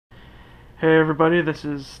Hey everybody, this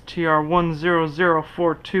is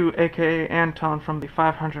TR10042 aka Anton from the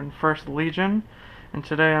 501st Legion, and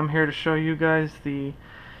today I'm here to show you guys the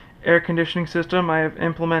air conditioning system I have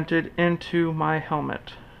implemented into my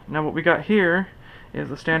helmet. Now what we got here is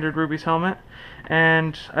the standard Ruby's helmet,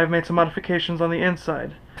 and I've made some modifications on the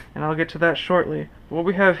inside, and I'll get to that shortly. But what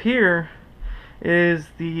we have here is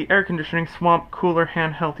the air conditioning Swamp Cooler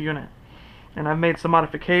handheld unit, and I've made some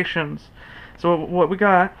modifications. So what we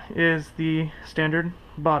got is the standard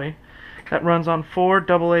body that runs on 4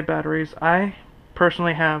 AA batteries. I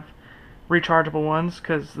personally have rechargeable ones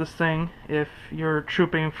because this thing, if you're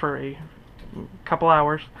trooping for a couple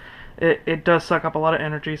hours, it does suck up a lot of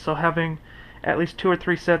energy. So having at least 2 or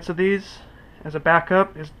 3 sets of these as a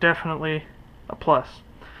backup is definitely a plus.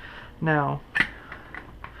 Now,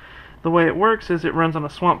 the way it works is it runs on a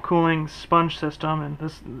swamp cooling sponge system, and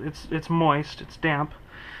it's moist, it's damp.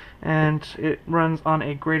 And it runs on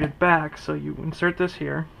a graded back, so you insert this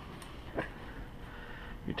here,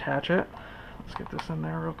 you attach it. Let's get this in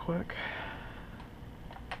there real quick,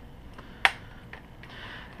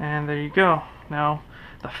 and there you go. Now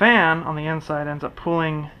the fan on the inside ends up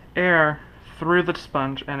pulling air through the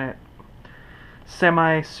sponge, and it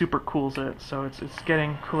semi-super cools it, so it's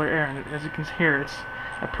getting cooler air, and as you can hear, it's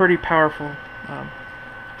a pretty powerful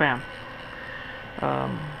fan.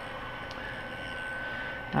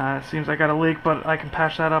 It seems I got a leak, but I can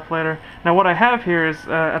patch that up later. Now what I have here is,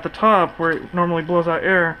 at the top, where it normally blows out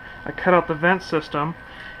air, I cut out the vent system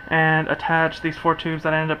and attached these 4 tubes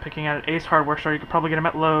that I ended up picking at Ace Hardware Store. You could probably get them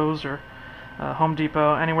at Lowe's or Home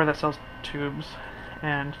Depot, anywhere that sells tubes.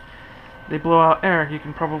 And they blow out air. You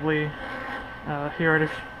can probably hear it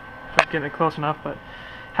if I get it close enough, but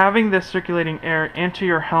having this circulating air into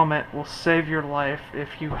your helmet will save your life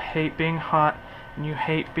if you hate being hot and you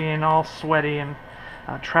hate being all sweaty and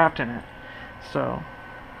trapped in it. So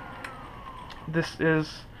this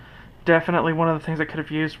is definitely one of the things I could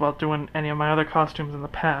have used while doing any of my other costumes in the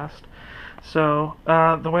past. So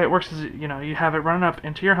the way it works is, you have it running up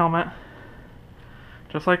into your helmet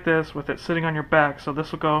just like this, with it sitting on your back. So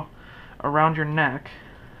this will go around your neck,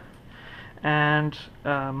 and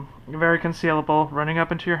very concealable, running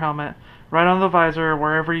up into your helmet, right on the visor,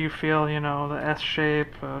 wherever you feel, the S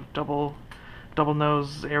shape, double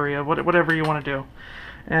nose area, whatever you want to do.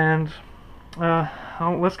 And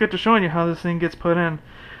let's get to showing you how this thing gets put in.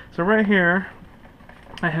 So right here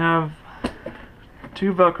I have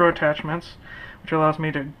 2 Velcro attachments, which allows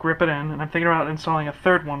me to grip it in, and I'm thinking about installing a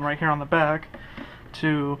 3rd one right here on the back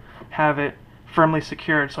to have it firmly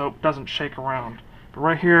secured so it doesn't shake around. But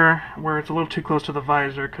right here, where it's a little too close to the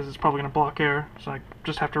visor, because it's probably going to block air, so I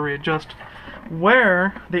just have to readjust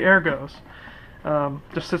where the air goes.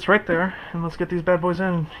 Just sits right there, and let's get these bad boys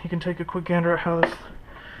in. You can take a quick gander at how this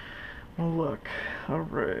will look.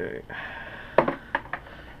 Alright. Put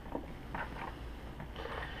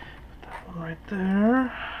that one right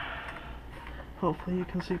there. Hopefully you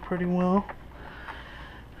can see pretty well.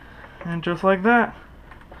 And just like that,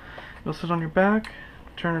 you'll sit on your back,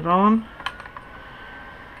 turn it on,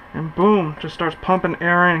 and boom, just starts pumping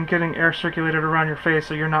air in and getting air circulated around your face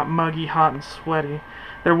so you're not muggy, hot, and sweaty.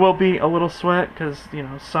 There will be a little sweat because,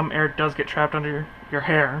 some air does get trapped under your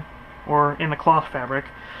hair or in the cloth fabric,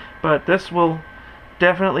 but this will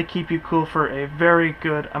definitely keep you cool for a very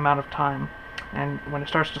good amount of time. And when it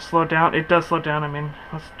starts to slow down, it does slow down. I mean,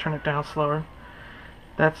 let's turn it down slower.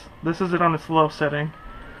 This is it on its low setting.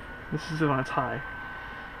 This is it on its high.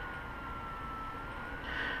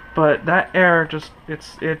 But that air just it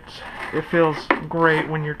feels great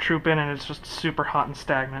when you're trooping and it's just super hot and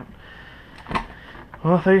stagnant.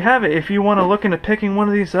 Well, there you have it. If you want to look into picking one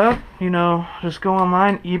of these up, just go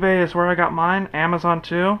online. eBay is where I got mine. Amazon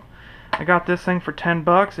too. I got this thing for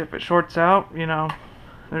 $10. If it shorts out,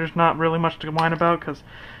 there's not really much to whine about because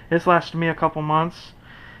it's lasted me a couple months.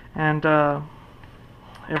 And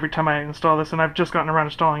every time I install this, and I've just gotten around to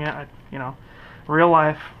installing it, real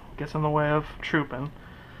life gets in the way of trooping.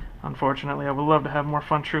 Unfortunately, I would love to have more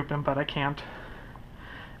fun trooping, but I can't.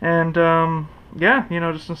 And yeah,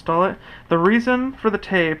 just install it. The reason for the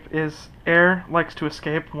tape is air likes to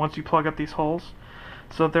escape once you plug up these holes.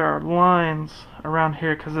 So there are lines around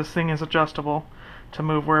here because this thing is adjustable to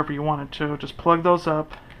move wherever you want it to. Just plug those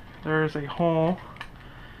up. There's a hole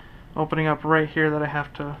opening up right here that I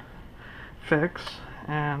have to fix,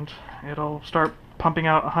 and it'll start pumping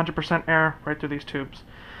out 100% air right through these tubes.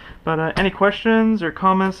 But any questions or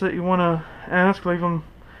comments that you want to ask, leave them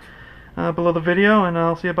below the video, and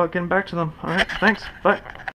I'll see about getting back to them. Alright, thanks, bye.